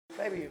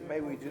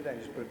Maybe we do that.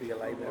 Just put a bigger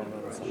label on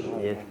it or something.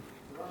 Yeah.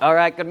 All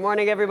right, good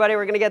morning, everybody.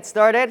 We're going to get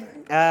started.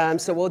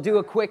 So we'll do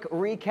a quick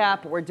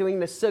recap. We're doing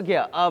the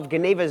Sugya of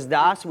Gneivas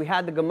Das. We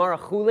had the Gemara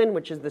Chulin,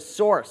 which is the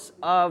source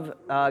of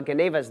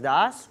Gneivas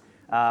Das,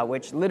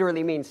 which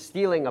literally means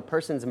stealing a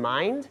person's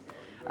mind,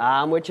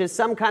 which is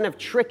some kind of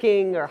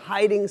tricking or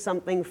hiding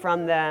something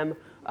from them,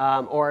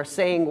 or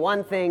saying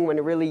one thing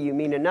when really you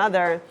mean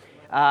another.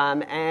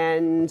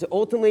 And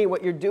ultimately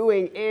what you're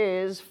doing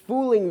is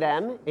fooling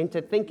them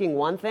into thinking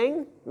one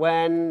thing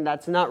when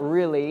that's not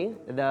really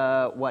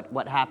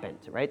what happened,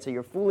 right? So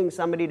you're fooling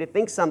somebody to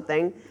think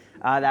something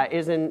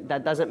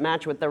that doesn't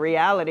match with the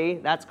reality.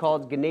 That's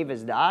called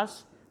Gneivas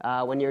Das,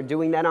 when you're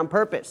doing that on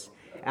purpose.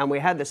 And we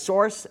had the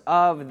source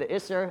of the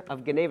Isser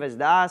of Gneivas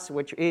Das,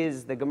 which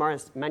is, the Gemara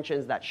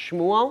mentions that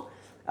Shmuel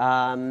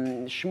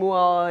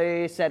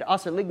said,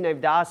 Asr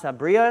lignev das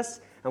habrias,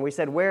 and we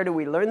said, where do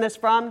we learn this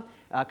from?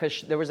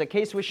 Because there was a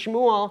case with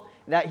Shmuel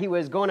that he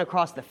was going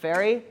across the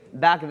ferry.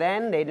 Back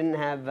then, they didn't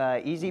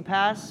have Easy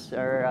Pass,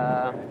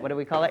 or what do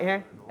we call it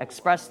here?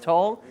 Express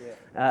toll,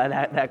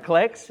 that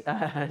clicks.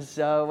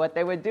 So what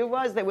they would do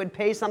was they would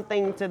pay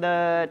something to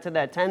the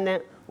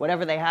attendant,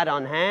 whatever they had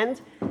on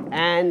hand.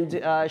 And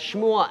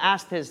Shmuel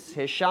asked his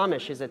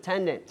shamish, his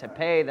attendant, to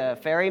pay the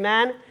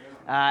ferryman.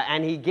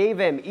 And he gave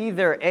him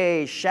either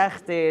a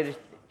shechted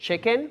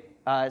chicken,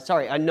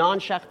 a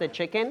non-shechted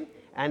chicken,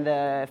 and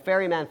the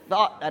ferryman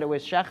thought that it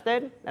was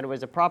shechted, that it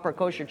was a proper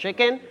kosher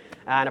chicken,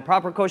 and a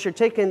proper kosher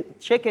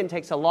chicken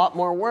takes a lot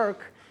more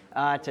work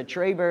to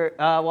traber,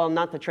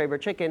 not to traber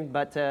chicken,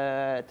 but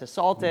to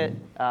salt it,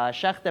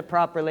 shecht it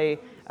properly,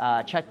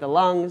 check the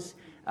lungs.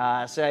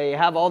 So you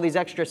have all these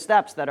extra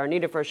steps that are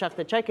needed for a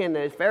shechted chicken.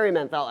 The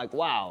ferryman thought like,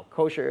 wow,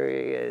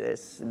 kosher,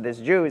 this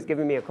Jew is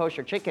giving me a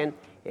kosher chicken.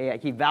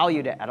 He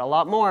valued it at a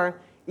lot more,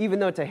 even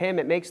though to him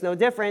it makes no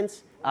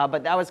difference.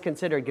 But that was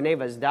considered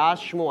Gneivas Das.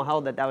 Shmuel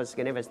held that was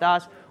Gneivas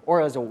Das,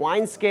 or it was a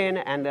wineskin,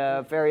 and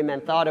the ferryman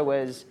thought it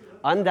was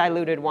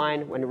undiluted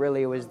wine when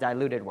really it was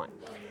diluted wine.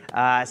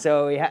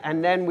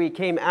 And then we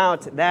came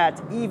out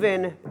that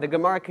even, the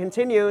Gemara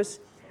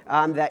continues,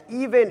 that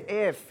even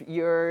if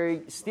you're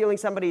stealing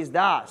somebody's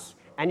das,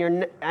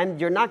 and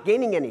you're not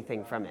gaining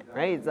anything from it,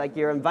 right? It's like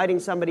you're inviting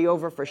somebody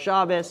over for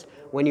Shabbos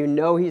when you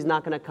know he's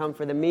not going to come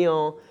for the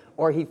meal,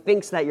 or he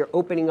thinks that you're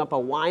opening up a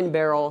wine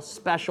barrel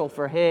special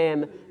for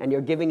him and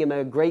you're giving him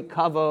a great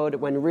kavod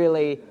when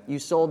really you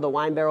sold the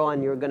wine barrel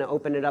and you're going to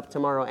open it up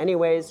tomorrow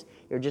anyways.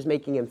 You're just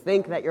making him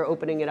think that you're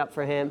opening it up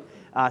for him.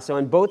 So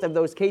in both of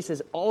those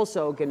cases,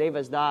 also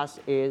Gneivas Das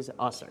is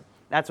asr.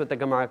 That's what the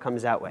Gemara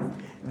comes out with.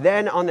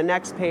 Then on the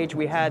next page,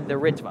 we had the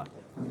Ritva.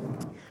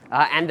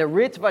 And the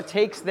Ritva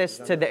takes this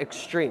to the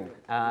extreme.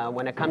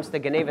 When it comes to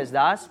Gneivas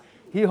Das,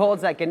 he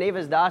holds that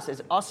Gneivas Das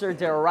is asr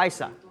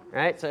deraisa,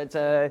 right? So it's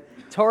a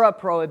Torah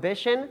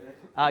prohibition,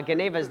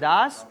 Gneivas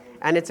Das,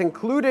 and it's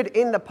included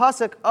in the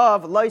pasuk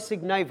of Lo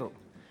Signavu,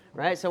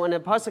 right? So when the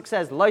pasuk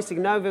says Lo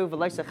Signavu,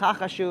 V'lo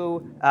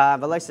Chachashu,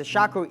 V'lo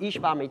Shakru Ish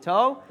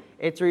B'amito,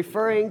 it's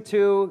referring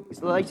to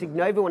Lo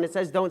Signavu when it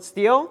says don't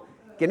steal.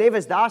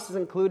 Gneivas Das is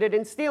included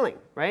in stealing,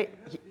 right?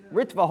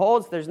 Ritva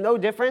holds there's no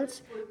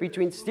difference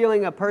between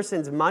stealing a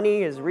person's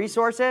money, his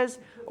resources,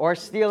 or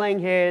stealing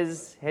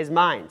his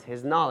mind,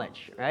 his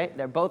knowledge, right?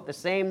 They're both the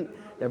same,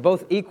 they're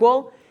both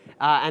equal.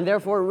 And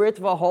therefore,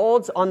 Ritva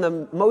holds on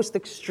the most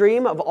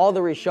extreme of all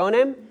the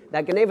Rishonim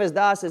that Gneivas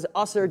Das is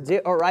asr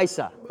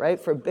d'oraisa, right?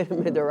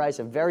 Forbidden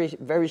d'oraisa, very,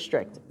 very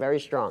strict, very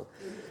strong.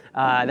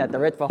 That the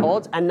Ritva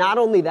holds, and not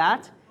only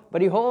that,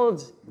 but he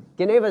holds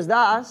Gneivas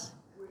Das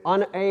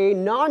on a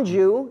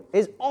non-Jew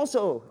is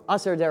also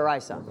asr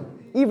d'oraisa,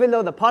 even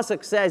though the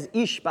pasuk says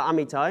ish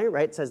ba'amitai,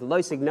 right? It says lo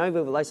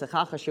signovu v'lo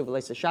chachashu v'lo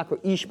shakru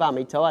ish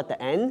ba'amito at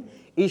the end.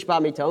 Ish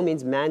ba'amito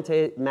means man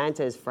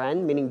to his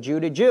friend, meaning Jew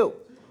to Jew.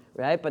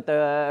 Right, but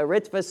the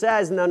Ritva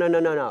says, no.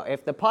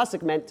 If the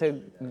pasuk meant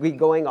to be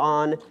going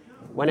on,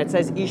 when it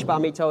says ish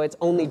ba'amito, it's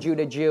only Jew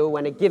to Jew.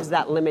 When it gives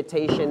that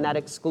limitation, that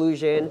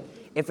exclusion,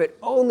 if it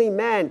only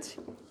meant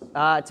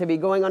to be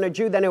going on a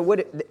Jew, then it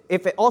would.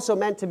 If it also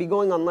meant to be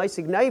going on lo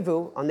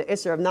signavu, on the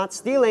isser of not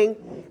stealing,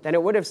 then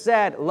it would have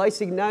said lo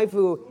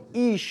signavu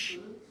ish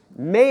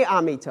me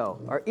amito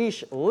or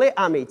ish li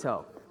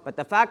amito. But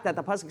the fact that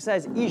the pasuk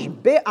says ish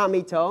be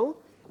amito,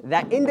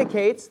 that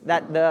indicates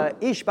that the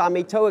ish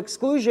ba'amito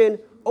exclusion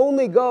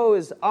only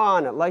goes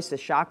on laisa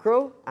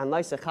shakru and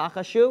laisa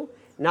chachashu,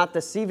 not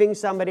deceiving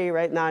somebody,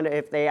 right? Not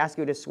if they ask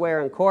you to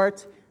swear in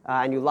court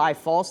and you lie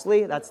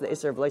falsely, that's the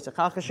isser of laisa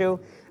chachashu.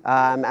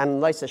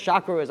 And laisa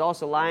shakru is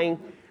also lying,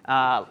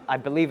 I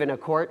believe, in a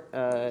court.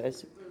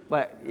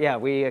 But yeah,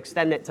 we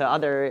extend it to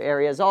other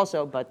areas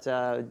also, but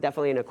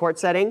definitely in a court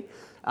setting.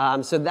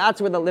 So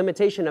that's where the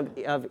limitation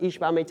of ish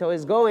ba'amito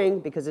is going,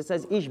 because it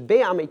says ish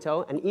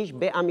be'amito, and ish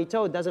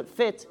be'amito doesn't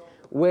fit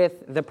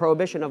with the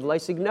prohibition of lo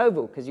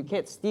signovu, because you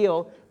can't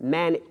steal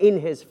man in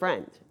his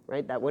friend,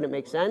 right? That wouldn't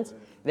make sense.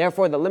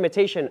 Therefore, the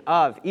limitation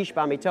of ish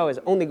ba'amito is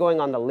only going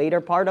on the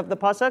later part of the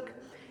pasuk,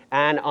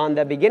 And on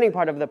the beginning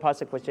part of the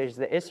pasuk, which is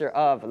the Isser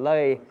of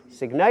Lo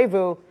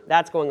Signaivu,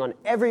 that's going on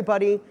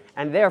everybody,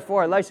 and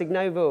therefore Lo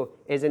Signaivu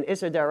is an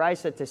Isser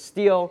Daraisa to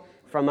steal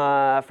from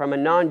a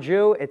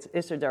non-Jew. It's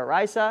Isser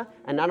Daraisa,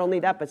 and not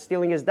only that, but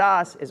stealing his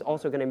das is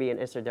also going to be an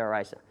Isser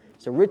Daraisa.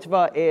 So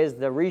Ritva is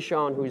the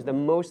Rishon who's the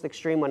most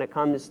extreme when it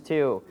comes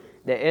to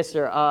the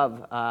Isser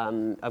of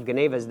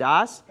Gneivas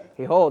das.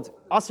 He holds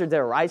Asr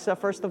Deraisa,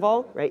 first of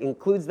all, right?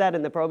 Includes that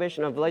in the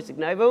prohibition of V'lo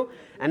Signaivu.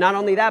 And not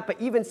only that, but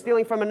even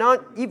stealing from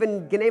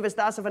even Gneivas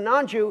das of a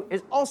non-Jew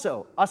is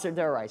also Asr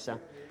Deraisa.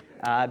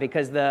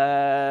 Because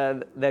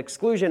the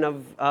exclusion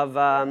of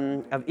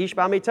Ish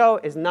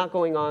B'amito is not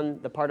going on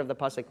the part of the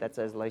pasuk that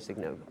says V'lo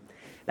Signaivu.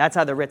 That's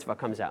how the Ritva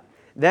comes out.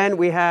 Then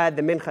we had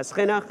the Minchas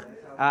Chinuch,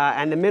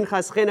 and the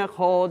Minchas Chinuch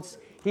holds,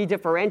 he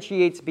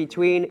differentiates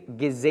between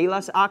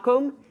Gezelas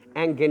Akum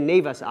and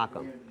Gneivas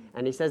Akum.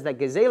 And he says that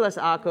Gezelas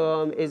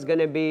Akum is going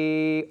to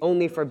be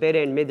only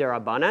forbidden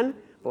midirabanan,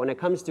 but when it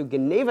comes to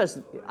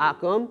Gneivas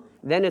Akum,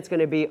 then it's going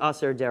to be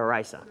Asr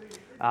Deraisa.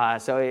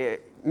 So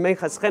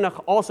Minchas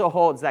Chinuch also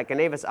holds that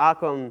Gneivas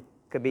Akum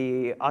could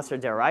be Asr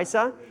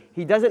Deraisa.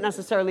 He doesn't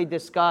necessarily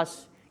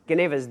discuss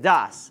Gneivas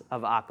Das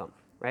of Akum,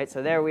 right?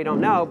 So there we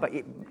don't know, but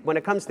when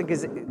it comes to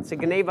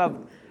Gneiva,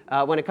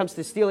 when it comes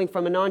to stealing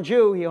from a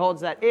non-Jew, he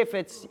holds that if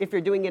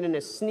you're doing it in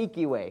a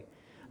sneaky way,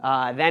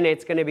 then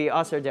it's going to be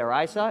Asr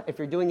Deraisa. If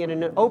you're doing it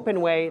in an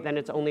open way, then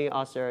it's only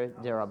Asr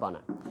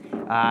Derabana.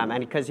 And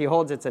because he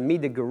holds it's a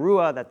Midah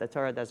Gerua that the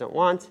Torah doesn't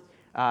want,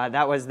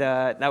 that was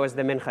the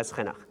Minchas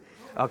Chinuch.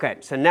 Okay,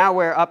 so now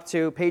we're up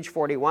to page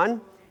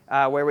 41,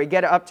 where we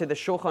get up to the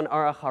Shulchan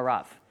Aruch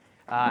Harav.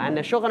 And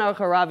the Shulchan Aruch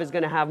Harav is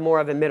going to have more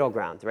of a middle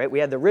ground, right? We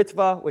had the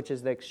Ritva, which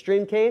is the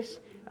extreme case.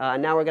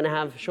 Now we're going to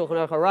have Shulchan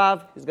Aruch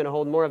Harav, who's going to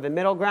hold more of a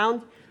middle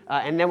ground.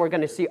 And then we're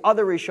going to see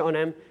other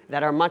Rishonim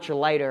that are much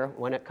lighter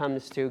when it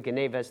comes to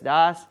Gneivas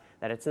Das,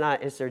 that it's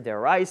not Isser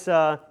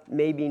Deraisa,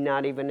 maybe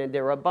not even a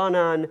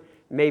Derabanan,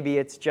 maybe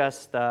it's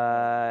just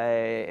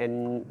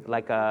in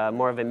like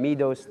more of a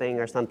Midos thing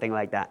or something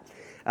like that.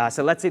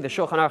 So let's see the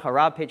Shulchan Aruch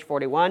Harav, page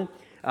 41.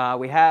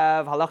 We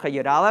have Halacha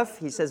Yud Aleph.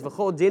 He says,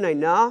 V'chol din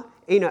Aina,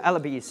 Eina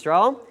Ela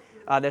B'Yisrael.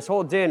 This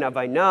whole din of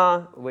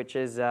Aina, which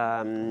is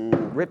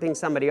ripping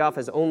somebody off,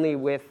 is only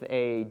with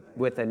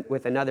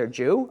another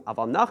Jew.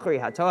 Aval Nachri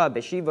Hatoa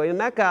B'Shiva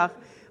Yemekach.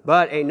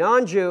 But a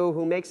non-Jew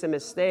who makes a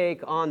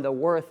mistake on the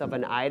worth of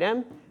an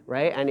item,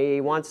 right, and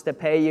he wants to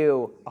pay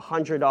you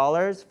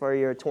 $100 for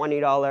your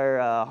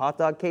 $20 hot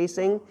dog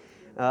casing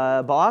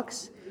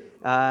box,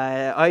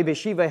 or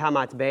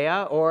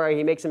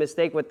he makes a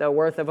mistake with the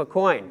worth of a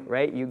coin,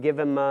 right? You give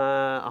him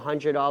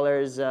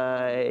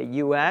 $100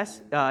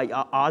 US,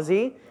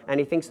 Aussie, and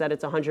he thinks that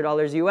it's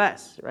 $100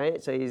 US,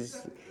 right? So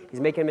he's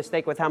making a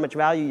mistake with how much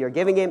value you're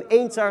giving him.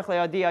 You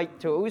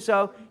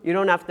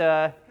don't have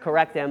to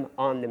correct him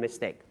on the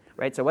mistake,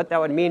 right? So what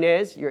that would mean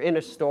is you're in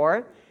a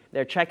store,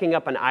 they're checking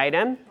up an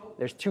item,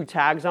 there's two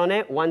tags on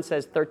it, one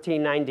says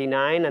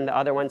 $13.99 and the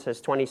other one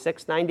says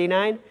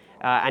 $26.99.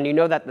 And you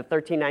know that the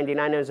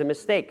 $13.99 is a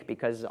mistake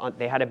because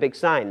they had a big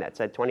sign that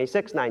said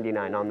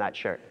 $26.99 on that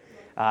shirt.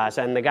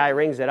 So and the guy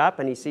rings it up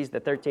and he sees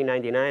the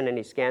 $13.99 and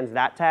he scans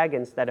that tag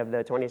instead of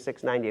the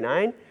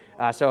 $26.99.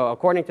 So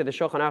according to the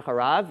Shulchan Aruch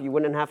Harav, you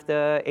wouldn't have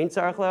to ein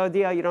tzarich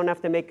le'odia. You don't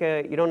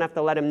have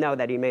to let him know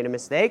that he made a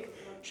mistake.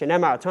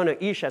 Shenemar atonu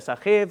ish es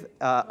achiv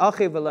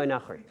v'lo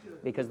nachri.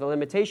 Because the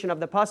limitation of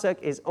the pasuk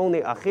is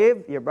only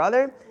achiv, your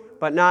brother,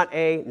 but not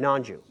a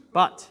non-Jew.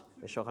 But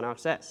the Shulchan Aruch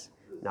says,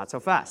 not so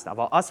fast.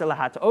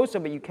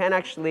 But you can't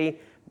actually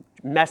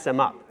mess him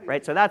up,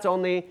 right? So that's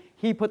only,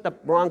 he put the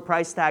wrong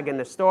price tag in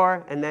the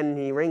store, and then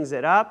he rings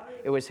it up.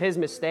 It was his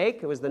mistake.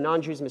 It was the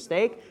non-Jew's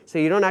mistake. So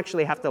you don't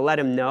actually have to let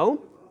him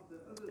know.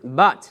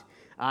 But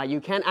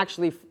you can't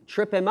actually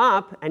trip him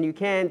up, and you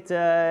can't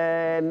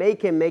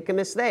make him make a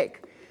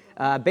mistake.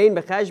 Bein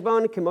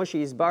b'cheshbon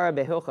k'moshi yizbara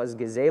behilchas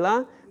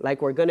gezela,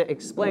 like we're going to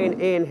explain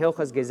in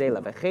Hilchas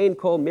Gezela. V'chein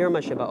kol mirma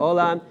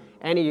sheba'olam,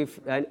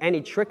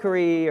 any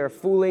trickery or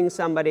fooling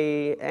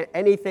somebody,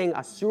 anything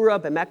asura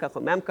b'mekach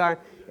u'memkar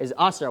is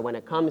asur when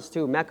it comes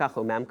to mekach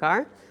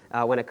u'memkar,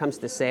 when it comes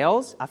to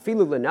sales.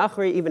 Afilu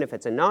l'nachri, even if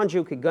it's a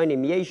non-Jew,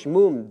 kigonim yesh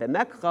mum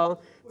b'mekcha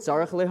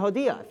tzarich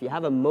lehodia. If you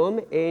have a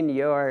mum in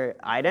your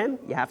item,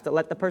 you have to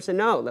let the person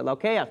know, the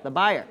lokeach, the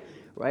buyer,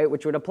 right?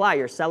 Which would apply.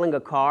 You're selling a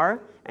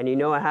car, and you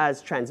know it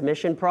has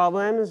transmission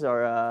problems,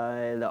 or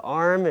the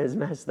arm is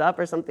messed up,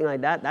 or something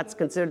like that. That's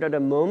considered a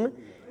mum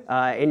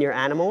in your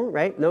animal,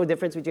 right? No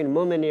difference between a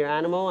mum and your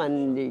animal,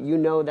 and you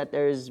know that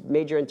there's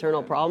major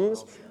internal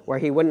problems where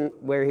he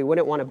wouldn't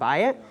want to buy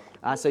it.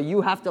 So you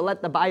have to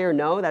let the buyer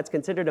know. That's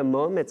considered a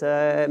mum. It's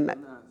a,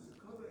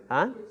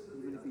 huh?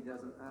 Even if he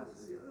doesn't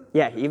ask.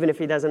 Yeah, even if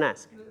he doesn't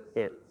ask.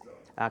 Yeah,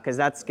 because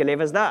that's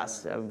Gneivas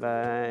das.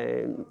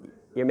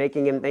 You're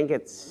making him think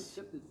it's.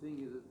 The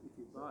thing is that if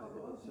you buy it,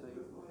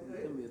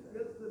 you say,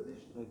 tell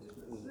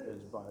me that.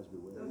 It's buyer's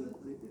beware.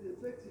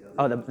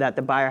 Oh, that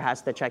the buyer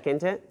has to check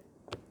into it?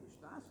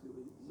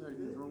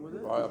 Nothing's wrong with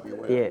it. Buyer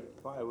beware. Yeah.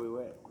 Buyer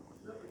beware.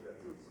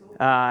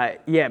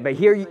 Yeah, but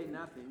here Say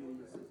nothing, you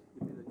just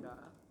give me the car.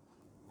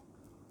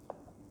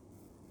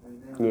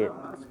 Yeah.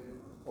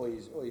 Or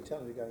you tell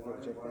them to go and get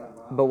it checked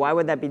out. But why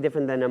would that be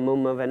different than a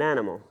mum of an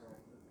animal?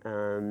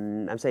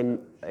 I'm saying,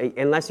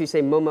 unless you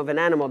say mum of an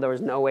animal, there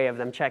was no way of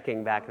them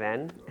checking back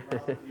then.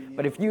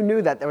 But if you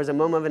knew that there was a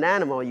mum of an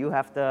animal, you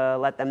have to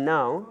let them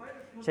know.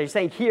 So you're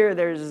saying here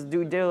there's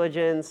due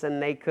diligence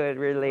and they could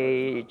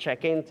really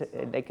check into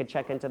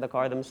the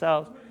car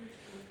themselves.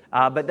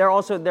 But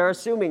they're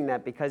assuming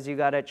that because you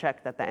got it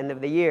checked at the end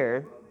of the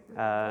year,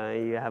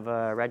 you have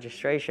a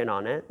registration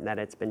on it, that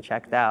it's been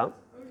checked out.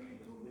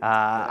 It's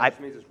a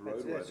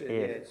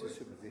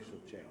superficial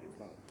check.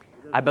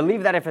 I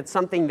believe that if it's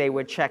something they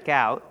would check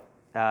out,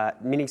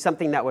 meaning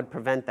something that would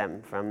prevent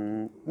them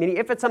from, meaning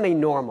if it's something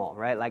normal,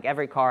 right? Like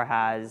every car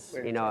has,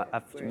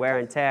 a wear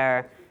and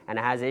tear, and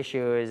it has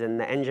issues, and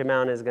the engine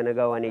mount is going to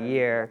go in a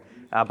year.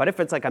 But if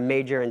it's like a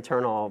major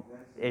internal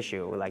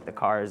issue, like the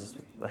car is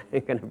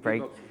going to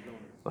break,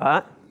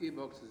 what?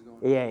 E-box is going.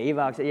 Yeah,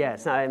 e-box. Yeah,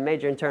 it's not a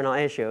major internal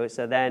issue.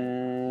 So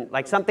then,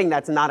 like something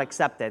that's not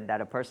accepted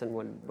that a person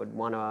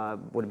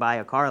would buy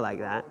a car like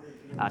that.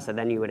 So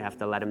then you would have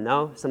to let them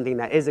know. Something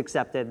that is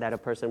accepted that a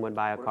person would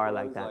buy a car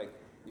like that,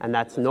 and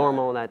that's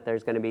normal. That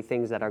there's going to be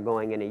things that are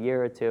going in a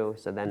year or two.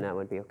 So then that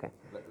would be okay.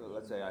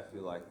 Let's say I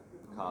feel like the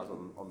car's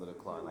on the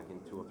decline, like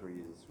in 2 or 3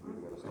 years it's really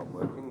going to stop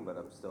working, but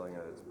I'm selling it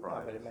at its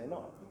price. But it may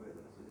not.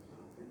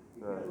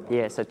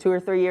 Yeah, so 2 or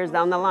 3 years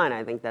down the line,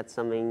 I think that's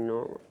something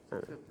normal.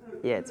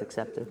 Yeah, it's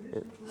accepted.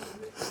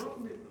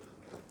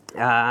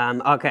 Yeah.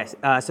 Okay,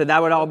 so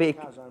that would all be.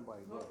 Car's owned by a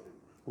God.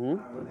 Car's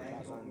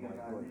owned by a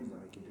God, does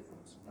that make a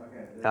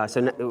difference? So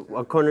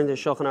according to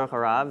Shulchan Aruch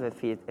Harav,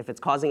 if it's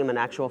causing him an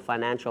actual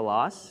financial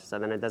loss, so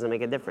then it doesn't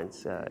make a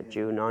difference.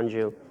 Jew,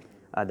 non-Jew,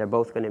 they're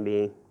both going to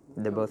be.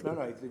 They're both. No,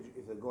 if the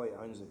guy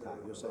owns the car,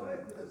 you're saying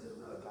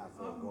the car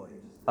for a guy.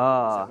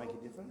 Oh. Does that make a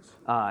difference?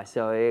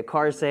 So a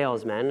car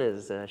salesman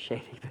is a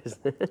shady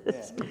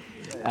business.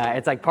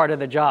 It's like part of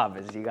the job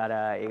is you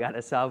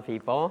gotta sell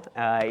people,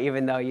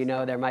 even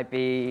though there might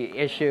be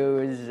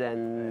issues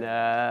and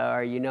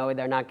or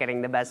they're not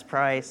getting the best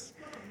price.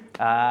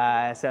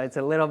 So it's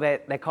a little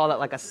bit. They call it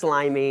like a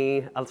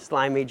slimy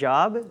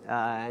job,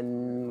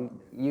 and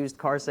used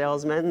car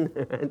salesmen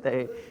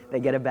they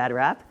get a bad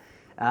rap.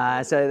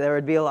 So there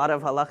would be a lot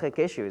of halachic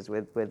issues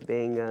with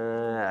being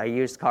a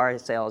used car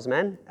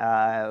salesman.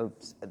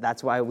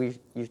 That's why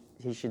he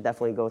should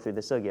definitely go through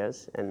the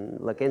sugyas and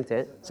look into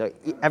it. So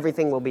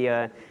everything will be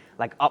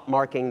like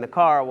upmarking the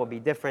car will be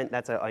different.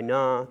 That's a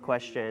oina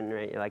question,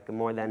 right? Like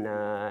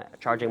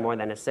charging more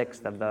than a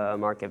sixth of the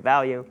market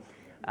value.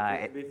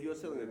 If you're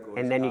selling a goy's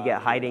And then you car get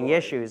to a hiding goy,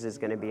 isures is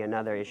going to be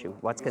another issue.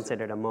 What's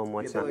considered a mum?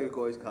 What's you're not? selling a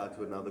goy's car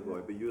to another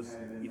goy, but if you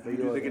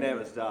do the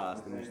Gneivas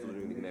das, then you're still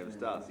doing the Gneivas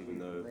das, even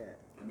though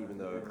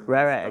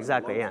Right, it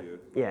exactly, doesn't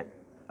yeah, belong to you. yeah.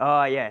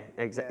 Oh, yeah,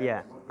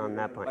 yeah, on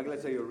that point. Like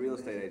let's say you're a real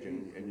estate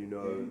agent and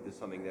there's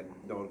something that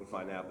no one can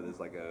find out, but there's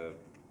like a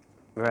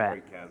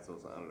Right.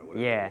 cancels, I don't know.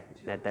 Whatever. Yeah,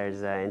 that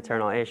there's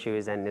internal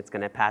issues and it's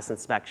going to pass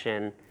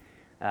inspection.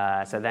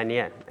 So then,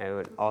 it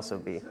would also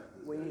be.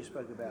 When you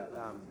spoke about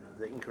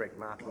the incorrect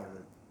marking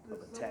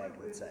of a tag,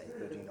 let's say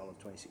 $13,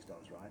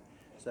 $26, right?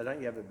 So don't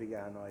you have a big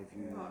no if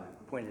you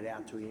point it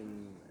out to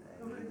him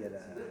and you get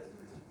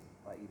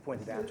you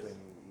point it out to him,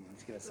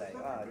 he's going to say,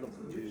 look,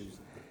 the Jews.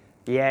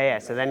 Yeah.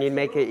 So then you'd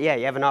make it. Yeah,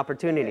 you have an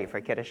opportunity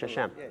for Kiddush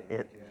Hashem.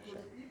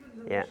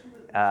 Yeah.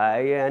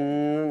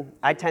 And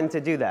I tend to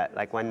do that.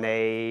 Like when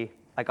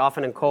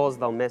often in Kohl's,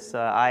 they'll miss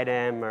an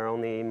item or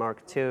only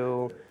mark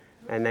 2,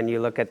 and then you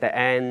look at the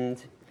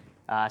end.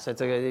 So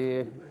it's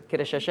a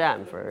Kiddush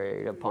Hashem for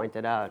you to point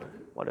it out.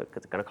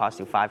 It's going to cost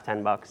you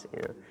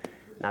 $5-10.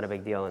 Not a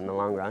big deal in the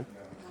long run.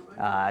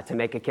 To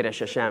make a Kiddush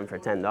Hashem for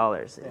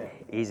 $10,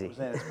 easy.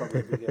 It's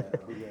probably a bigger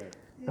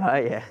Oh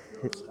yeah.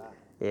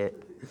 Yeah.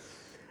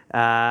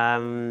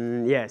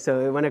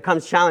 So when it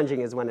comes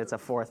challenging is when it's a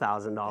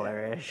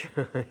 $4,000 issue.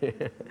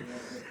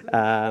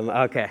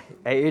 Okay.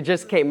 It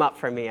just came up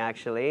for me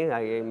actually.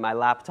 My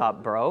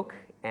laptop broke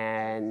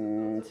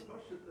and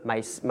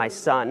my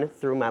son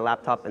threw my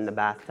laptop in the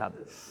bathtub.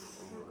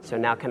 So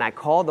now can I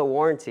call the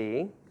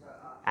warranty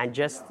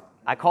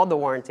I called the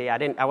warranty.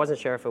 I wasn't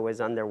sure if it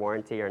was under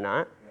warranty or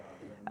not.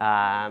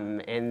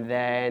 And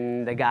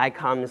then the guy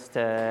comes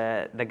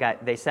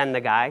they send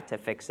the guy to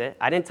fix it.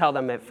 I didn't tell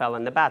them it fell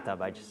in the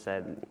bathtub. I just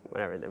said,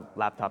 whatever, the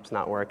laptop's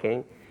not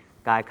working.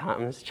 Guy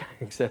comes,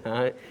 checks it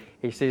out.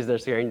 He sees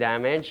there's screen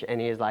damage,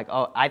 and he's like,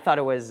 oh, I thought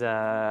it was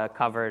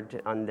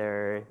covered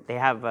under, they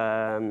have,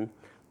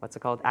 what's it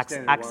called?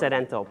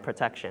 Accidental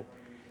protection.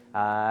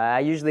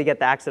 I usually get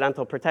the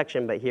accidental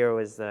protection, but here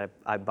was,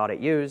 I bought it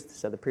used,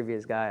 so the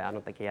previous guy, I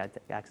don't think he had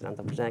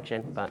accidental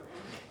protection, but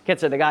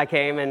Kitzer, the guy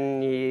came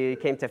and he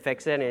came to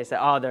fix it, and he said,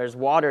 oh, there's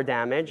water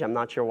damage. I'm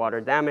not sure water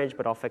damage,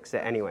 but I'll fix it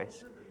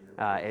anyways.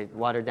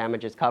 Water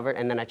damage is covered,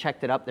 and then I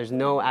checked it up. There's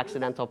no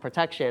accidental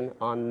protection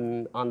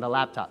on the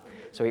laptop.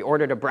 So he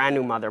ordered a brand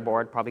new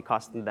motherboard, probably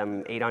costed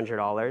them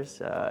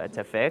 $800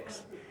 to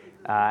fix,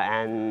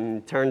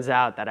 and turns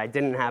out that I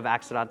didn't have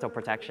accidental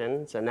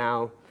protection, so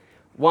now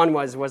one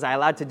was I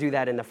allowed to do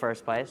that in the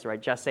first place,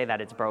 right? Just say that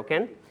it's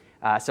broken.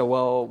 So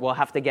we'll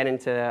have to get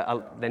into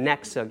the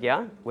next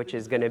sugya, which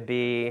is going to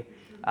be,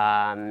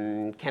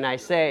 can I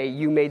say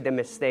you made the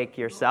mistake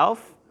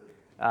yourself?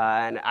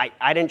 And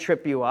I didn't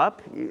trip you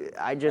up.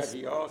 I just...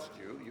 Had he asked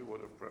you, you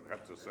would have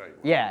had to say.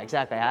 Yeah,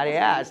 exactly. How do you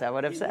ask? I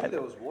would have He knew said.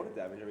 there was water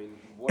damage. I mean,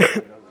 water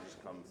doesn't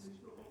just come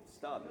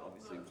start.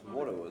 Obviously,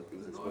 water was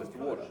exposed to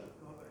water.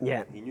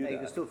 Yeah. He knew You that.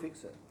 can still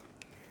fix it.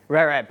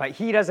 Right. But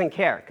he doesn't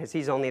care because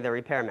he's only the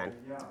repairman.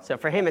 So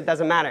for him, it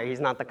doesn't matter. He's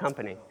not the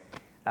company.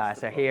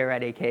 So he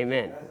already came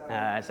in.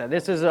 So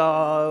this is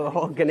a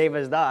whole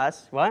Gneivas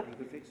das. What? You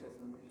could fix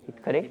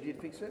it. Could he? You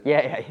did fix it?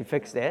 Yeah, he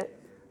fixed it.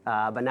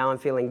 But now I'm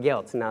feeling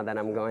guilt now that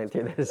I'm going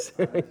through this.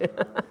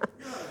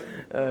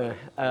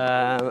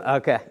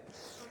 Okay.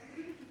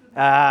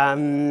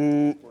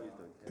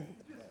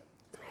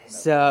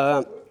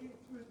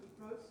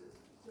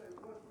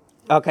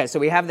 So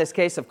we have this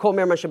case of kol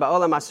mirma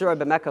sheba'olam asura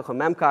b'mekach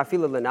u'memkar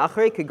afilu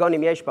l'nachri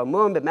kigonim yesh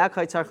b'mum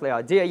b'mekach tzarich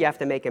le'adir. You have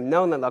to make him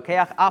known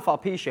l'lokeach af al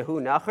pi shehu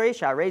nachri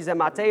sha'arei ze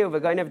mateu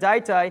v'gonev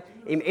daitai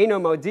im eno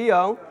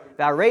modio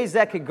v'arei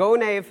ze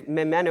kigonev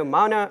mimenu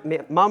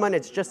mammon.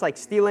 It's just like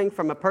stealing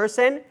from a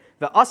person.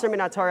 V'aser min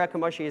haTorah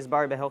kamoshi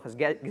yizbar b'hilchos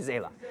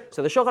gezela.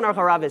 So the Shulchan Aruch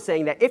Harav is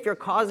saying that if you're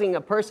causing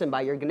a person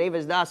by your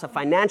Gneivas das a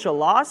financial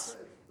loss,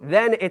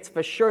 then it's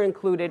for sure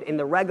included in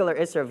the regular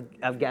Isser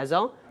of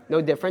Gezel. No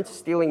difference,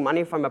 stealing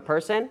money from a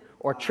person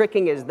or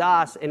tricking his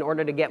das in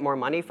order to get more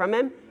money from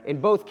him.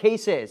 In both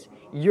cases,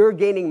 you're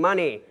gaining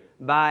money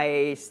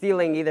by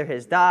stealing either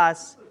his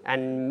das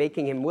and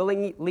making him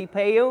willingly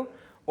pay you,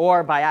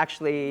 or by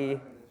actually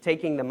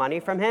taking the money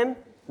from him.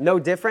 No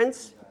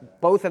difference.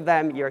 Both of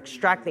them, you're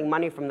extracting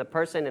money from the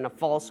person in a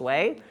false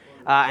way.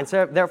 And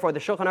so, therefore,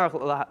 the Shulchan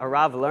Aruch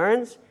Harav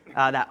learns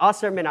that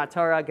Aser min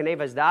haTorah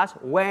Gneivas das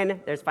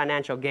when there's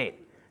financial gain.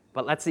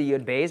 But let's see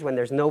Yud Beis when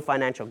there's no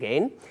financial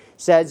gain.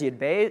 Says Yud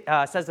Beis,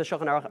 says the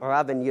Shulchan Aruch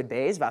Harav in Yud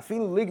Beis,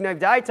 Va'afilu lignev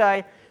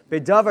daitai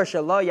b'davar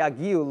shelo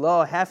yagiu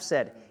lo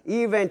hefsed.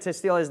 Even to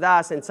steal his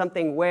das in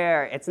something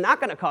where it's not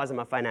going to cause him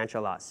a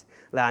financial loss.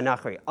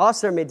 La'anachri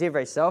aser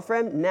medivrei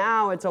sofrim.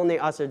 Now it's only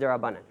aser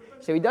derabanan.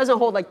 So he doesn't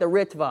hold like the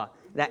Ritva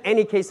that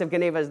any case of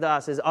Gneivas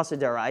das is aser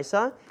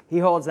deraisa. He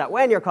holds that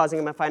when you're causing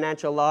him a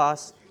financial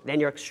loss, then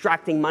you're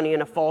extracting money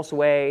in a false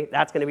way.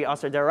 That's going to be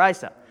aser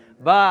deraisa.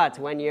 But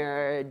when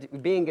you're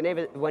doing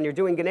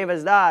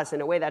Gneivas das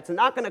in a way that's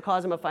not going to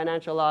cause him a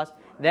financial loss,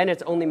 then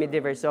it's only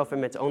midivrei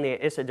sofrim, it's only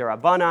an Issa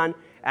derabanan,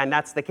 and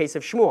that's the case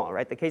of Shmuel,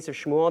 right? The case of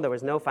Shmuel, there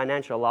was no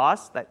financial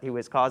loss that he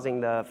was causing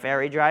the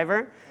ferry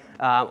driver,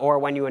 or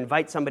when you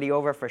invite somebody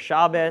over for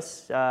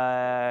Shabbos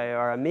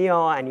or a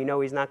meal and you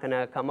know he's not going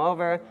to come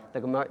over, the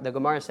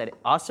Gemara said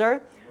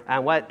Aser,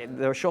 and what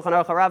the Shulchan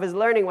Aruch Harav is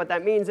learning, what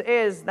that means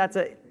is that's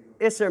a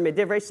Isser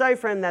midivrei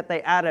sofrim that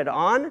they added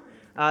on.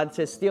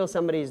 To steal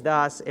somebody's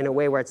das in a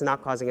way where it's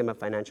not causing him a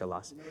financial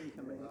loss.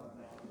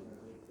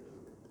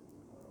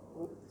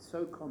 It's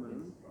so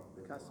common,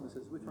 the customer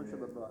says, which one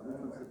should I buy? Which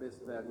one's the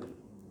best value?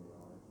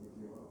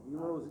 You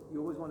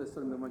always want to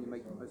sell them the one you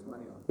make the most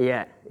money on.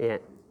 Yeah.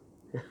 Can't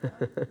do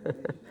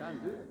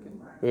that, can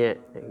you? Yeah.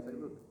 Say,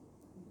 look,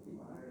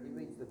 he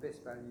means the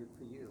best value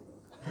for you.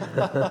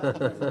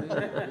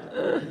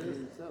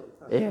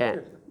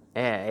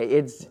 Yeah,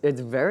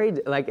 it's very,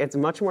 like, it's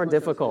much more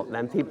difficult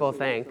than people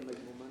think.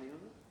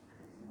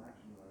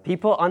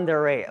 People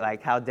underrate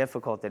like how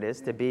difficult it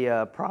is to be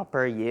a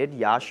proper Yid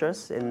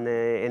Yashus in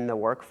the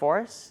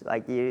workforce.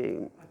 Like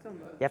you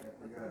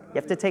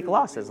have to take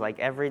losses like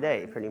every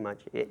day, pretty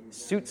much.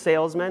 Suit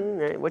salesman,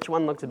 right? Which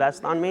one looks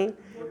best on me?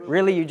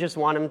 Really, you just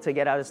want him to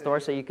get out of the store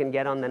so you can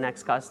get on the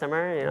next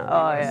customer. You know,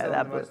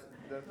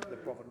 the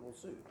profitable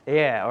suit.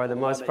 Yeah, or the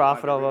most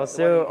profitable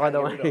suit, or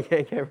the one you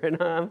can't get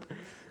rid of.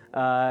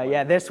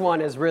 This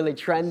one is really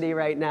trendy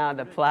right now,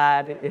 the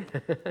plaid.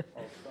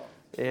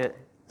 Yeah.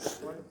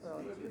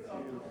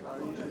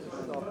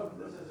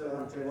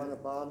 To run a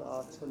barn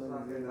auction and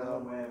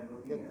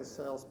you get the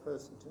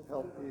salesperson to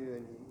help you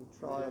and you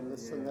try and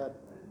this and that,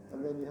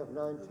 and then you have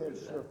no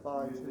intention of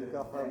buying till you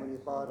go home and you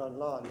buy it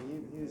online.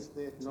 You use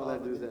their time. No, they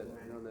do that.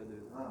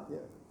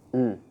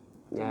 Yeah.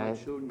 Yeah.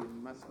 Children, you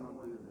must not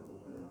do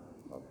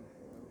that.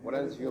 What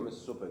else you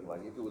Mr. Supik?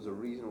 Like if it was a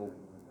reasonable,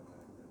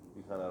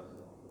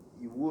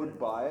 you would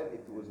buy it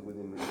if it was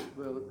within the...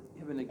 Well,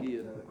 having a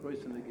gear, the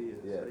cross in the gear,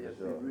 Yeah, so you have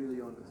to sure. be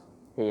really honest.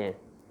 Yeah.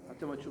 I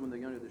tell my children when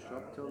they go to the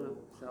shop, tell the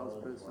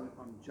salesperson,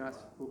 I'm just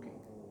looking.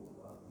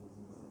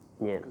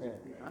 Yeah. Because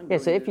if I'm Yeah,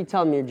 so going if you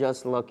tell them you're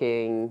just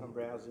looking, I'm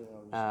browsing.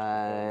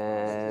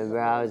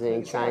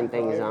 browsing, trying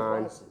things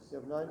on. You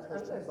have no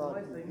intention of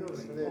buying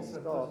use their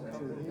stock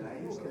to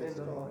use their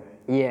stock.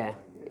 Yeah.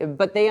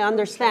 But they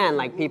understand,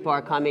 like people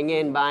are coming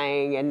in,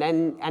 buying,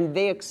 and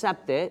they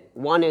accept it.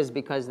 One is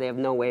because they have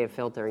no way of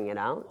filtering it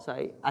out.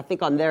 So I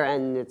think on their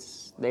end,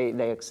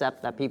 they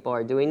accept that people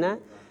are doing that.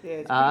 Yeah,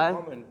 it's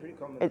pretty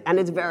common. And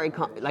it's very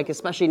like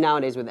especially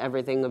nowadays with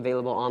everything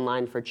available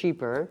online for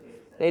cheaper,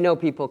 they know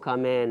people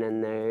come in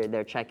and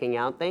they're checking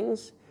out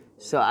things.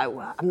 So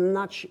I'm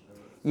not sure.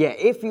 Yeah,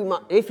 if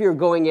you're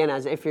going in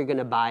as if you're going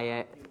to buy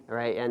it,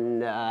 right?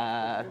 And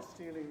You're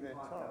stealing their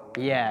time.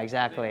 yeah,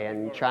 exactly.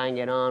 And trying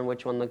it on,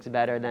 which one looks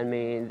better than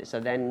me. So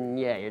then,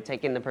 yeah, you're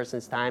taking the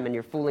person's time and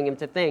you're fooling him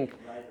to think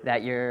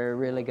that you're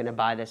really going to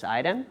buy this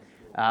item.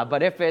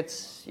 But if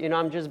it's,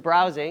 I'm just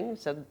browsing,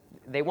 so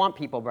they want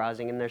people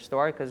browsing in their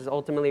store because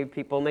ultimately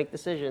people make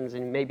decisions,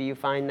 and maybe you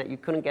find that you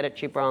couldn't get it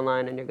cheaper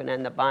online and you're going to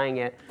end up buying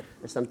it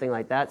or something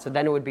like that. So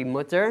then it would be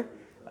mutter.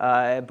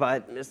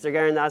 But Mr.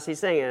 Garandasi is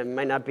saying it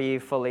might not be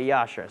fully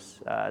yashrus.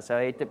 So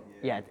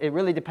it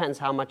really depends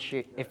how much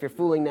if you're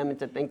fooling them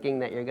into thinking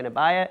that you're going to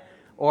buy it,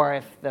 or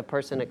if the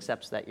person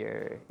accepts that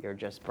you're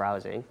just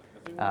browsing.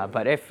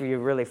 But if you're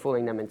really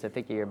fooling them into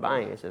thinking you're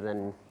buying it, so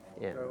then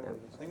yeah.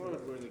 I think what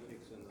really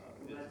kicks in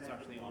though is it's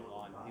actually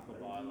online. People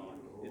buy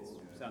it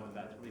sounds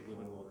bad to people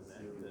living more than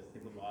that. That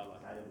people buy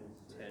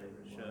 10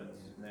 shirts,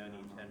 and they only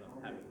intend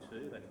on having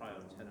 2. They try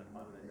on 10 at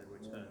home and then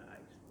return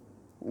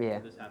 8. Yeah.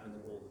 This happens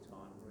all the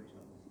time in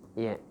retail.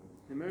 Yeah.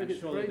 In America,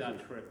 And surely it's crazy.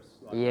 that trips.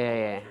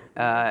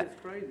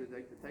 It's crazy.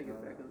 They take it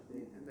back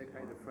and they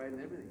pay the freight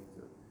and everything.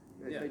 So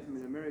they say to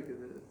me in America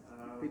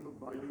that people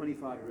buy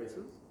 25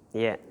 dresses.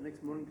 Yeah. The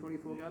next morning,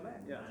 24 go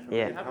back.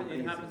 Yeah. It happens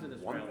in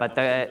Australia. But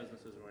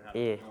Businesses where it happens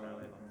yeah. in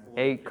Australia.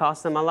 It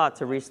costs them a lot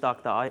to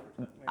restock the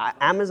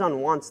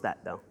Amazon wants that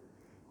though,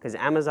 because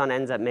Amazon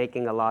ends up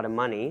making a lot of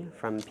money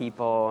from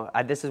people.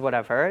 This is what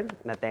I've heard,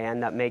 that they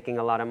end up making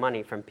a lot of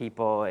money from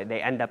people.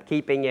 They end up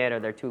keeping it, or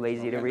they're too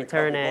lazy to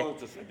return it.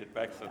 To send it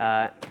back, so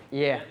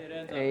Yeah. It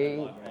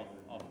ends up with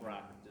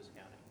off-rack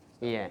discounting.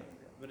 Yeah.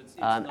 But it's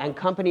And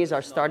companies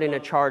are starting to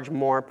charge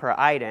more per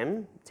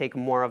item, take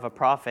more of a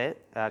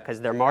profit, because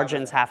their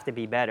margins have to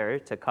be better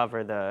to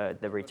cover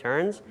the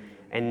returns.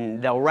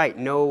 And they'll write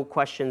no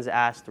questions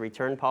asked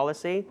return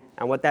policy.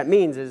 And what that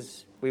means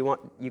is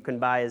you can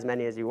buy as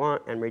many as you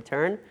want and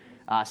return.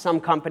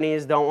 Some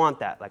companies don't want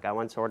that. Like I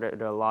once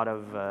ordered a lot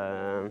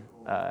of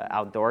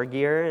outdoor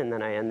gear, and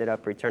then I ended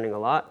up returning a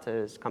lot to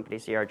this company,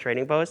 CR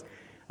Trading Post.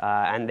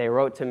 And they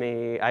wrote to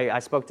me, I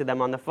spoke to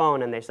them on the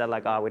phone, and they said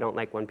we don't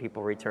like when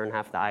people return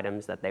half the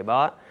items that they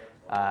bought.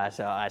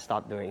 So I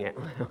stopped doing it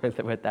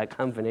with that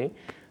company.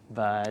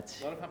 But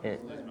a lot of companies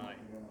lose money.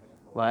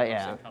 well,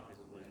 yeah, Some companies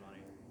will lose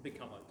money. Big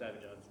company like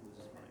David Jones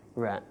loses money.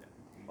 right.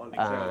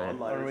 Online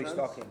On returns?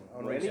 restocking.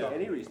 Or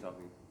any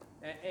restocking.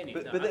 Any.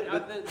 But no, they, I-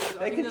 but I- I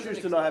they think can there's choose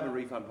an to not have a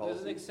refund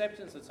There's an policy.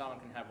 acceptance that someone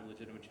can have a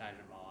legitimate change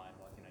of mind,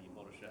 like you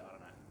bought a shirt, I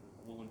don't know,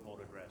 a woolen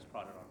border dress,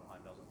 tried it on at home,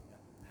 doesn't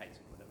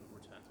hates it, whatever,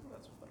 returns it.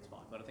 That's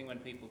fine. But I think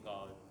when people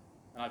go,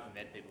 and I've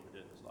met people who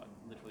do this, like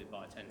literally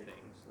buy 10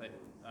 things, they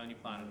only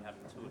plan on having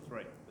 2 or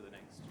 3 for the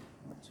next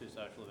 2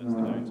 social events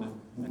they're going to,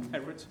 and they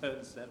return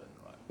 7,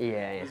 right?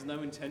 Yeah. There's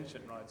no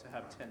intention, right, to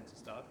have 10 to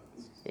start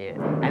with. Yeah,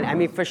 and I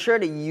mean for sure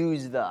to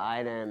use the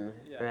item,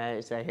 Yeah.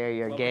 right? So here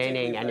you're Well,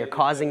 gaining particularly and if you're they-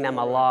 causing if them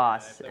they a were,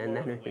 loss, if they and were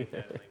on then the weekend, they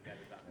get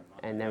it back in money.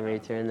 and then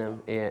return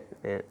them. Yeah.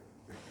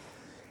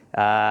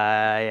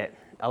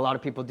 A lot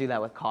of people do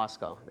that with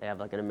Costco. They have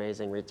like an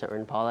amazing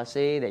return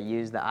policy. They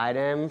use the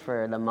item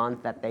for the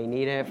month that they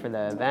need it for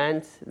the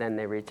event, then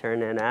they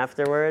return it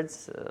afterwards.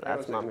 So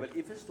that's Hang on a second, not. but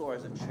if a store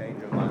has a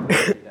change of mind,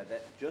 they do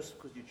that just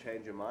because you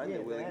change your mind, Yeah,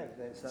 they're willing.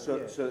 they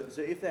have.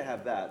 So if they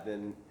have that,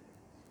 then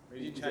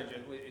You change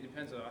it. It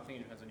depends. I think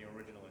it depends on your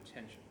original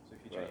intention. So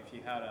if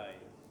you had a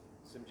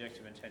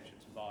subjective intention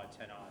to buy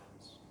 10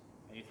 items,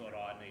 and you thought,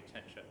 I need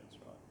 10 shirts,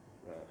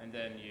 right? And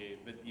then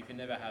but if you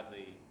never had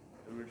the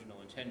original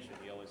intention,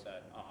 you always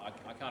said,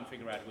 I can't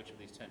figure out which of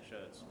these 10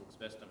 shirts looks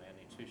best to me. I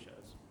need 2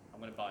 shirts. I'm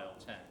going to buy all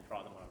 10,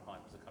 try them on at home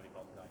because I can't be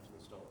bothered going to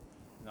the store,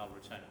 and I'll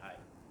return 8.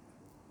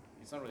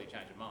 It's not really a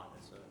change of mind.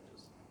 It's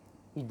just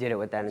You did it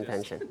with that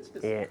intention.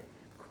 Yeah.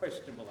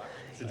 questionable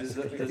action.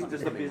 so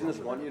does the business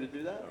want you to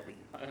do that?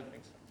 I don't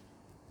think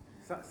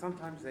so.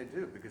 Sometimes they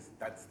do because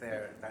that's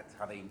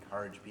how they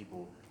encourage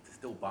people to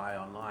still buy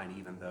online,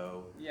 even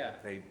though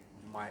they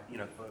might,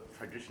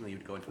 traditionally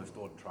you'd go into a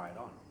store to try it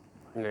on.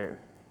 Yeah.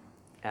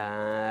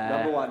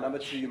 Number 1, number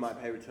 2, you might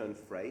pay return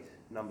freight.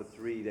 Number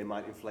 3, they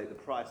might inflate the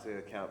price to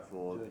account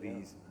for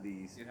these.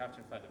 You'd have to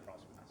inflate the price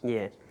of that.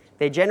 Yeah.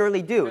 They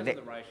generally do. Depends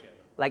on the ratio.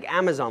 Like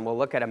Amazon will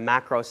look at a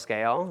macro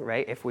scale,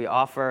 right? If we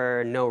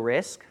offer no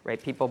risk,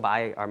 right? People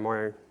have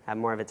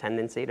more of a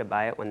tendency to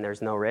buy it when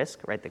there's no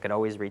risk, right? They could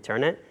always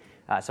return it.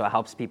 So it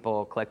helps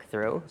people click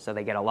through, so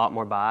they get a lot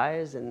more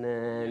buys, and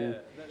then.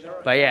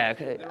 But yeah,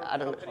 I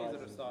don't. Companies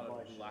that have started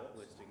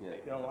blacklisting people.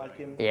 You don't like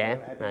him? Yeah.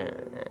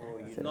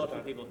 Not for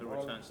people who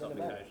return stuff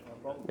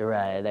occasionally.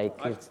 Right. They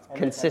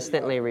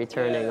consistently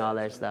returning all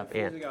their stuff. A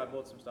few Yeah. years ago, I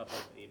bought some stuff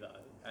off eBay,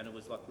 and it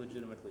was like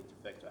legitimately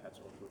defective. I had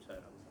to return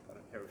it. I got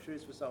a pair of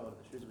shoes for someone,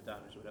 the shoes were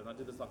damaged, or whatever. And I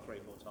did this like 3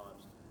 or 4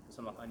 times.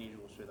 Some like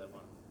unusual shoe they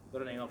want.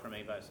 Got an email from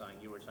eBay saying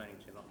you're returning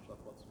too much. Like,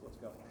 what's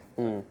going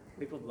on?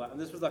 People, and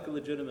this was like a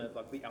legitimate,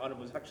 like the item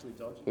was actually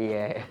dodgy.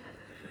 Yeah.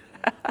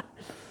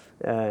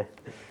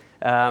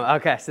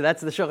 Okay, so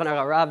that's the Shulchan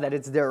Aruch Rav, that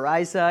it's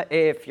deraisa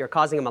if you're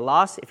causing him a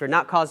loss. If you're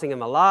not causing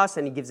him a loss,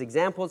 and he gives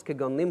examples,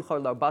 kagon limchor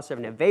lo basar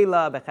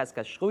nevela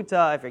becheska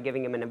shchuta, if you're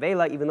giving him a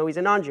nevela, even though he's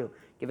a non-Jew,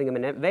 giving him a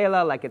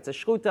nevela like it's a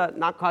shchuta,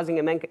 not causing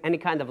him any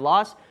kind of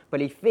loss, but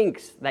he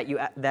thinks that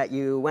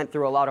you went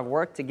through a lot of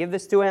work to give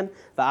this to him.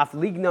 Va'af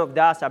lignov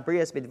das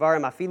abrias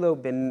bidvarim afilu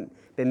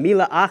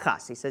b'mila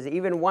achas. He says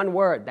even one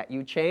word that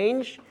you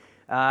change,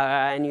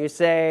 and you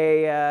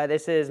say,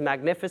 this is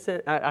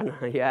magnificent. I don't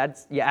know, you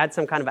add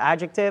some kind of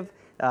adjective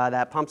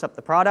that pumps up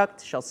the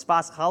product. Shel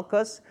spas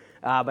chalkus,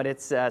 but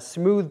it's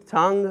smooth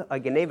tongue, a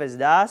Gneivas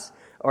das,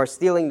 or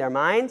stealing their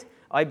mind.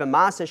 Or doing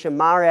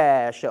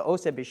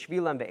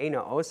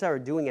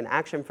an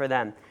action for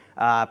them,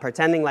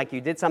 pretending like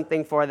you did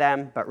something for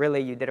them, but really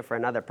you did it for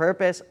another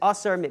purpose.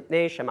 That is asr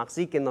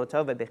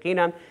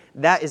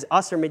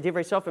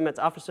midivrei sofim, it's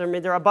asr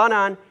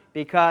midirabanan,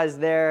 because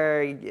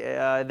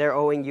they're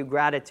owing you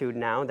gratitude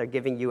now. They're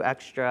giving you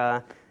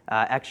extra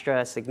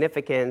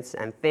significance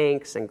and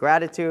thanks and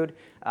gratitude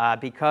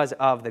because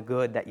of the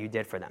good that you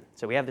did for them.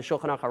 So we have the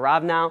Shulchan Aruch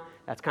Rav now.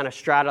 That's kind of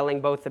straddling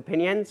both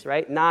opinions,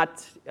 right?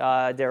 Not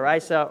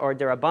deraisa or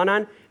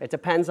derabanan. It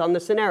depends on the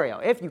scenario.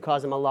 If you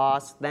cause him a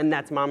loss, then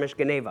that's mamish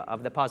geneva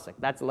of the pasuk.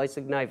 That's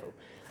loisig gneivu.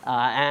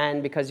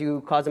 And because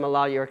you cause him a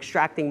loss, you're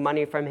extracting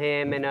money from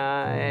him in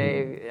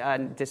a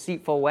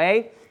deceitful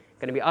way.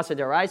 Going to be asa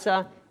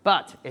deraisa.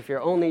 But if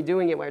you're only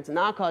doing it where it's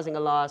not causing a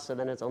loss, so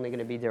then it's only going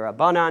to be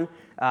derabanan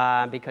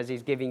because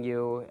he's giving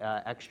you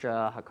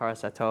extra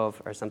hakaras hatov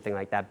or something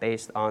like that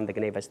based on the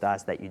Gneivas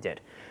das that you did.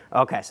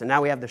 Okay, so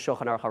now we have the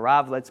Shulchan Aruch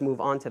Rav. Let's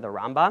move on to the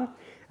Rambam.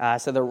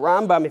 So the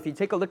Rambam, if you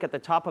take a look at the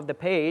top of the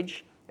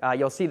page,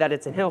 you'll see that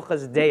it's in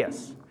Hilchas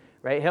Deus.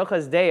 Right?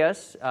 Hilchas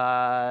Deus,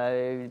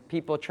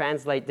 people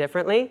translate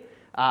differently,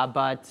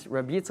 but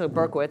Rabbi Yitzchak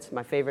Berkowitz,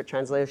 my favorite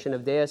translation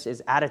of Deus,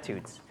 is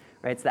attitudes.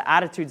 Right? It's the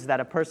attitudes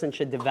that a person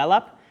should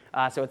develop.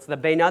 So it's the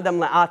Bein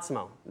Adam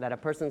Le'atzmo that a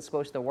person's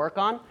supposed to work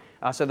on.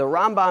 So the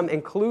Rambam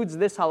includes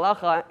this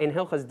halacha in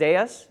Hilchas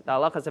Deus, the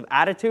halachas of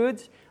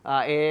attitudes,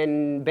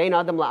 in Bein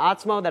Adam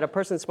Le'atzmo that a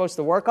person's supposed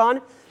to work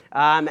on.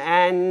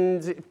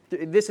 And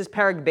this is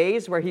Perek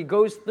Beis, where he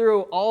goes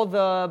through all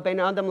the Bein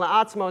Adam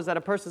Le'atzmos that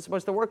a person's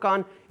supposed to work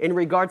on in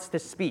regards to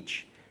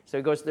speech. So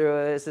he goes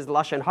through, this is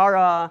Lashon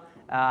Hara,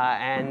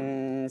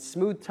 and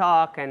smooth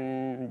talk,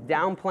 and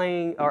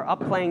downplaying or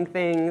upplaying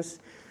things,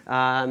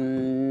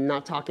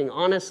 not talking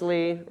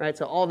honestly, right?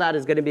 So all that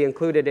is going to be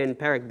included in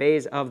Perek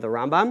Beis of the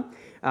Rambam.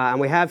 And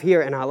we have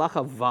here in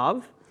Halacha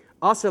Vav,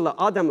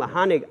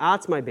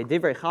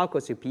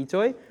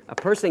 a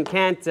person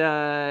can't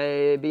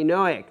be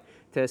noeg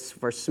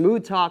for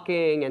smooth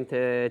talking and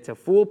to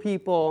fool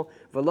people.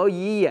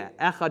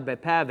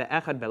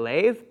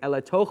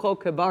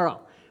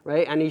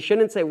 Right? And he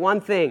shouldn't say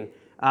one thing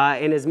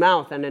in his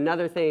mouth and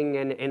another thing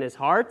in his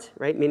heart,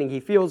 right? Meaning he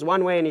feels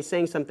one way and he's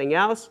saying something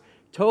else.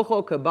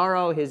 Toho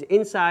kabaro, his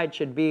inside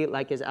should be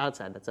like his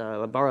outside. That's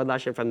a borrowed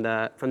lashon from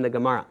the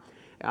Gemara.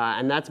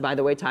 And that's, by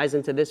the way, ties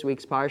into this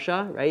week's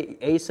parsha, right?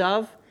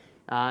 Esav,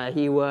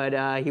 he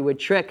would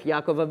trick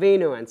Yaakov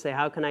Avinu and say,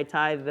 how can I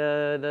tie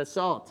the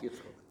salt?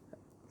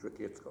 Trick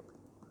Yitzchak.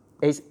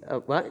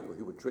 What?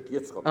 He would trick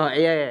Yitzchak. Oh,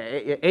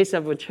 yeah.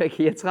 Esav would trick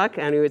Yitzchak,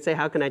 and he would say,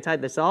 how can I tie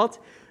the salt?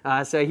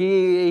 So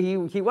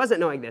he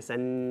wasn't knowing this.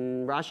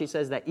 And Rashi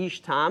says that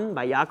Ish Tam,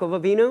 by Yaakov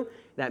Avinu,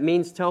 that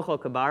means Toho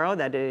Kabaro,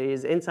 that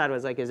his inside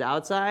was like his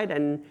outside,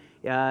 and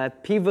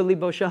Piva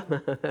Libo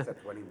Shama.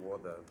 Except when he wore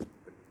the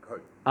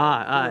coat.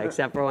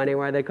 Except for when he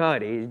wore the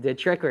coat. He did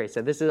trickery.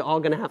 So this is all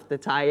going to have to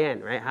tie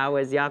in, right? How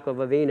is Yaakov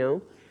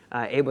Avinu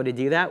able to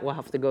do that? We'll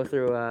have to go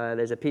through,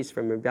 there's a piece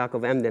from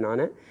Yaakov Emden on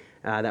it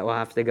that we'll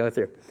have to go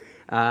through.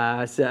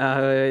 So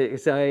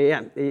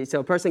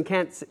a person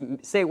can't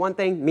say one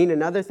thing, mean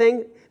another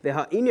thing.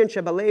 What you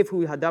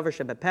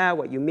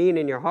mean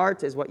in your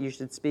heart is what you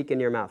should speak in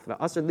your mouth.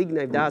 Can't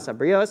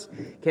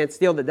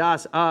steal the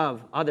das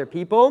of other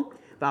people.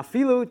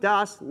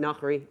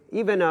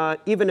 Even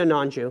a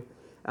non-Jew.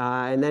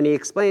 And then he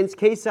explains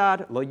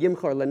Kesad lo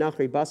yimchor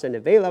lenachri basa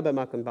nevela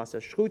b'makom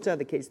basa shchuta,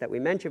 the case that we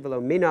mentioned, v'lo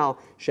minal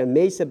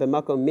shemesa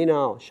b'makom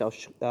minal shel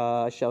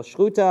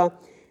shchuta.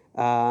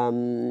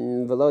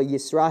 V'lo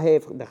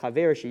yisrahev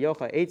b'chaver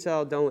sheyocha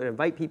etzel. Don't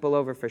invite people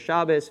over for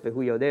Shabbos.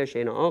 V'hu yodeh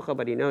she'eno ocha,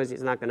 but he knows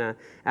he's not going to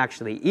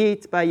actually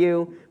eat by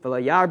you. V'lo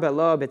yarba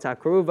lo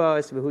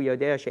b'takruvos. V'hu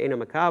yodeh she'eno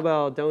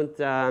makabel.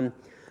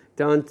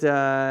 Don't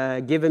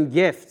give him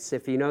gifts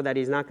if you know that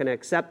he's not going to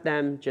accept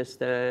them. Just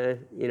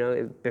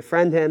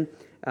befriend him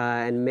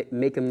and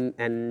make him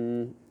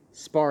and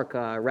spark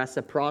a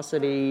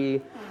reciprocity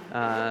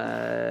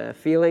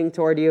feeling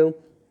toward you.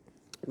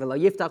 And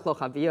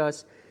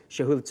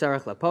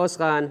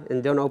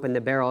don't open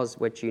the barrels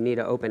which you need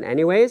to open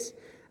anyways.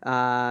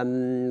 By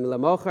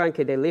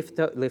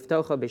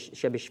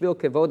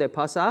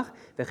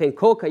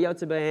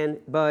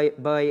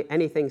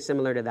anything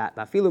similar to that.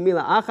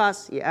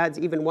 He adds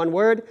even one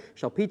word.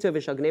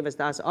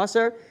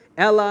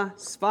 Ella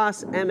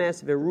sfas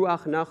emes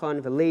v'ruach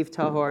nachon v'leiv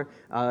tahor,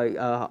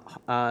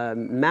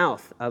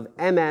 mouth of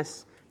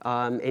emes,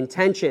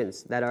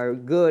 intentions that are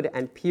good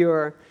and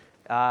pure.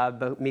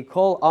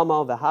 Mikol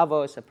amal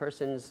v'havos, a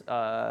person's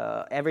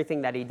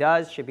everything that he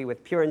does should be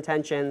with pure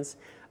intentions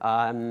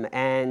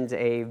and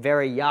a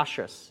very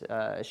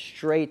yashrus,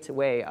 straight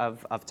way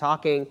of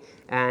talking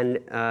and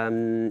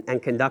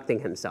conducting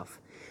himself.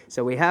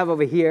 So we have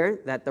over here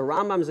that the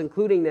Rambam's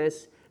including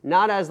this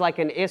not as like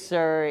an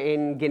isser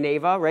in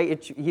Geneva,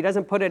 right? He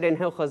doesn't put it in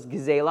Hilchos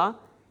Gzela,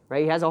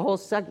 right? He has a whole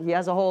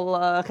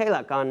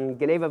chelak on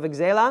Geneva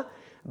v'Gzela,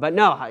 but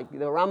no,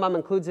 the Rambam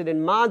includes it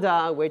in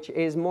Mada, which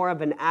is more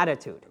of an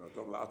attitude.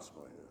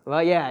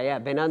 Well, yeah,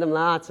 ben adam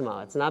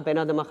la'atzma. It's not ben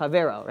adam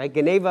achavero, right?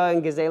 Geneva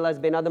and Gzela is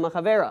ben adam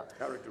achavero.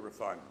 Character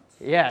refinement.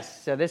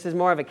 Yes, so this is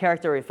more of a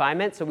character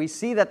refinement. So we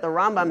see that the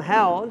Rambam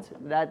held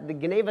that the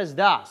Gneivas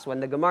das,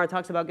 when the Gemara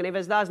talks about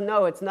Gneivas das,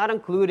 no, it's not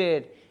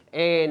included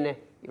in,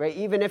 right?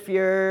 Even if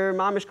you're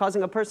mamish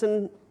causing a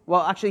person,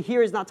 well, actually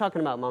here he's not talking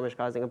about mamish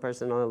causing a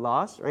person a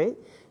loss, right?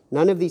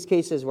 None of these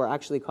cases were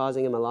actually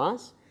causing him a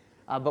loss,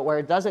 but where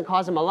it doesn't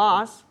cause him a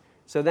loss,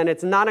 so then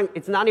it's not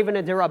even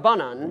a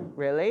derabanan,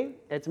 really.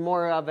 It's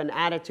more of an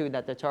attitude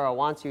that the Torah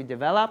wants you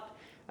developed.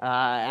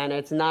 And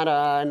it's not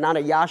a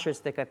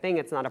yashrus dika thing,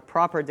 it's not a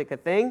proper dika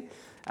thing,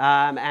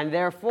 and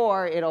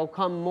therefore it'll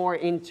come more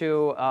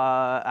into,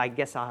 I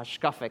guess, a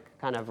hashkafic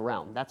kind of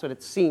realm. That's what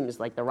it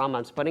seems like the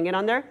Rambam's putting it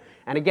under.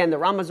 And again, the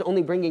Rambam's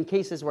only bringing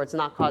cases where it's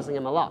not causing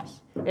him a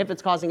loss. If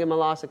it's causing him a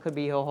loss, it could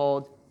be he'll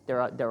hold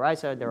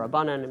deraisa,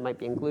 derabanan, it might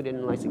be included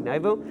in Leisig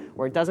Naivu.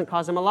 Where it doesn't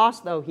cause him a loss,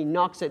 though, he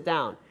knocks it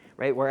down.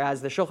 Right?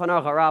 Whereas the Shulchan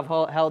Aruch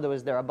Harav held it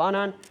was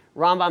derabanan,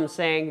 Rambam's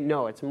saying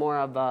no, it's more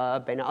of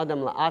a ben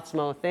adam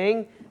la'atzmo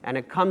thing, and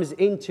it comes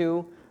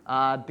into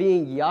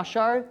being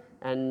yashar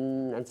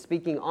and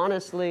speaking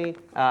honestly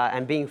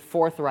and being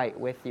forthright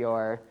with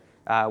your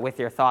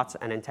thoughts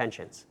and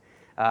intentions.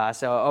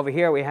 So over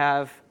here we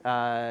have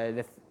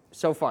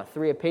so far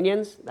 3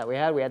 opinions that we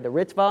had. We had the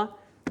Ritva.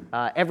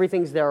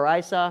 Everything's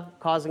deraisa,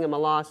 causing him a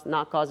loss,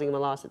 not causing him a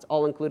loss. It's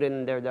all included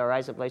in their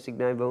deraisa of Leisig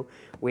Naivu.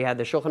 We had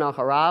the Shulchan Aruch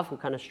Harav, who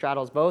kind of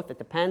straddles both. It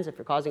depends if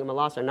you're causing him a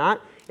loss or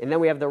not. And then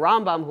we have the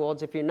Rambam, who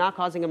holds if you're not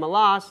causing him a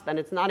loss, then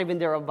it's not even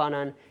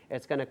derabanan.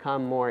 It's going to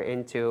come more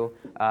into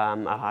a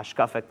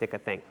hashkafic dika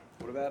thing.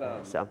 What about,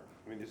 I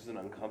mean, this is an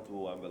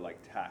uncomfortable one, but like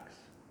tax.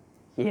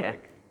 So Yeah.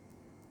 like,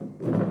 I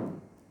don't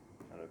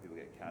know if people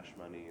get cash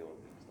money or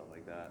stuff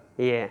like that.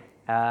 Yeah.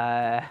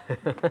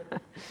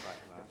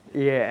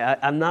 Yeah,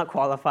 I'm not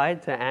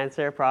qualified to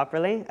answer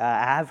properly.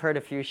 I have heard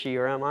a few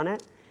shiurim on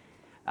it.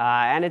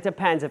 And it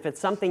depends. If it's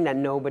something that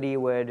nobody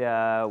would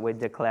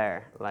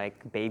declare,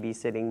 like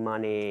babysitting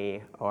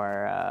money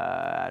or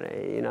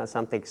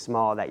something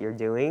small that you're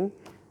doing,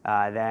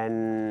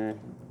 then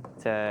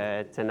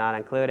to not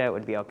include it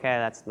would be okay.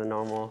 That's the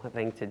normal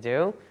thing to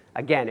do.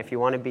 Again, if you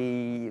want to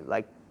be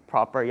like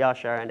proper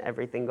yashar and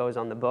everything goes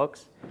on the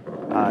books,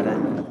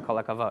 then kol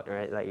hakavod,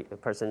 right? Like the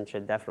person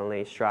should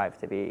definitely strive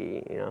to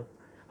be,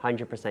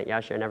 100%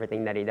 yashar in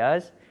everything that he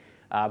does.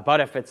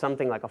 But if it's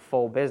something like a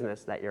full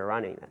business that you're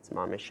running, that's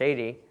mamish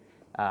shady,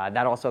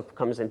 that also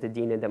comes into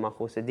dina de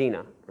machus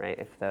dina, right?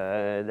 If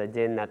the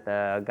din that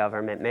the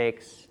government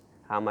makes,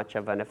 how much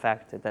of an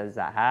effect does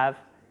that have?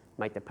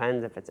 Might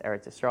depend if it's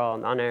Eretz Yisrael,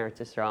 non-Eretz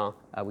Yisrael.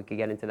 We could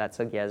get into that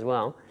sugya as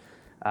well.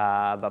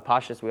 But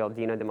pashas real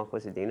dina de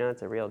machus dina,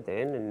 it's a real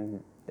din,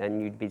 and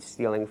then you'd be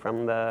stealing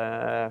from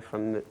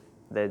the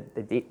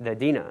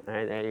dina,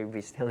 right? You'd be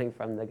stealing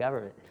from the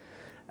government.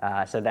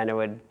 So then it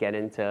would get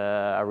into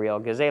a real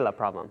gazela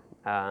problem,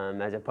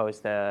 as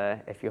opposed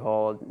to if you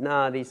hold,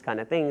 these kind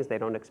of things, they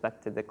don't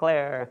expect to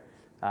declare,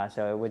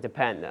 so it would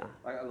depend.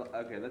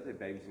 Okay, let's say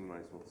babysitting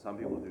money. Well, some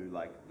people do,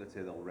 like, let's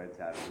say they'll rent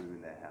out a room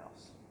in their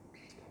house.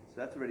 So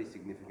that's already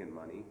significant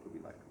money, could be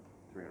like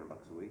 $300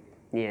 a week.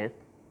 Yeah.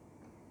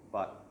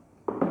 But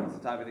it's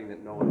the type of thing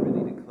that no one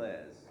really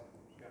declares.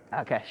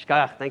 Okay,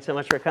 shkach, thanks so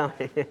much for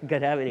coming.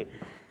 Good having you.